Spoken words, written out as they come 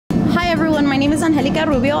everyone, my name is Angelica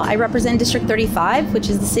Rubio. I represent District 35, which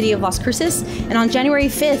is the city of Las Cruces. And on January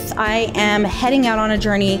 5th, I am heading out on a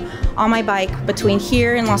journey on my bike between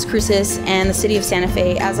here in Las Cruces and the city of Santa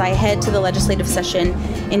Fe as I head to the legislative session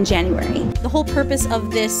in January. The whole purpose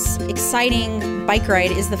of this exciting bike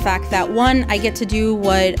ride is the fact that, one, I get to do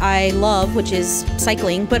what I love, which is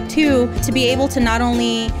cycling, but two, to be able to not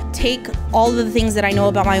only take all of the things that I know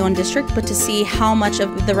about my own district, but to see how much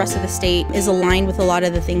of the rest of the state is aligned with a lot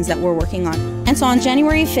of the things that we're working on. And so on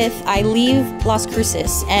January 5th, I leave Las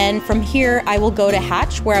Cruces, and from here I will go to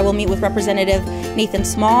Hatch, where I will meet with Representative Nathan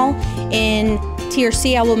Small. In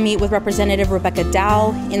TRC, I will meet with Representative Rebecca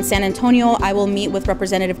Dow. In San Antonio, I will meet with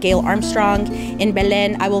Representative Gail Armstrong. In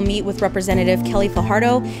Belen, I will meet with Representative Kelly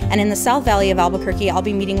Fajardo. And in the South Valley of Albuquerque, I'll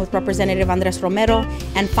be meeting with Representative Andres Romero.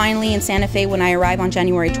 And finally, in Santa Fe, when I arrive on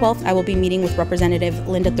January 12th, I will be meeting with Representative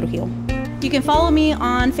Linda Trujillo. You can follow me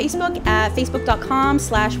on Facebook at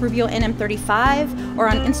facebook.com/RubioNM35 or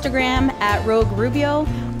on Instagram at Rogue Rubio.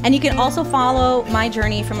 And you can also follow my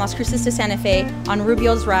journey from Las Cruces to Santa Fe on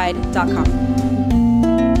rubiosride.com.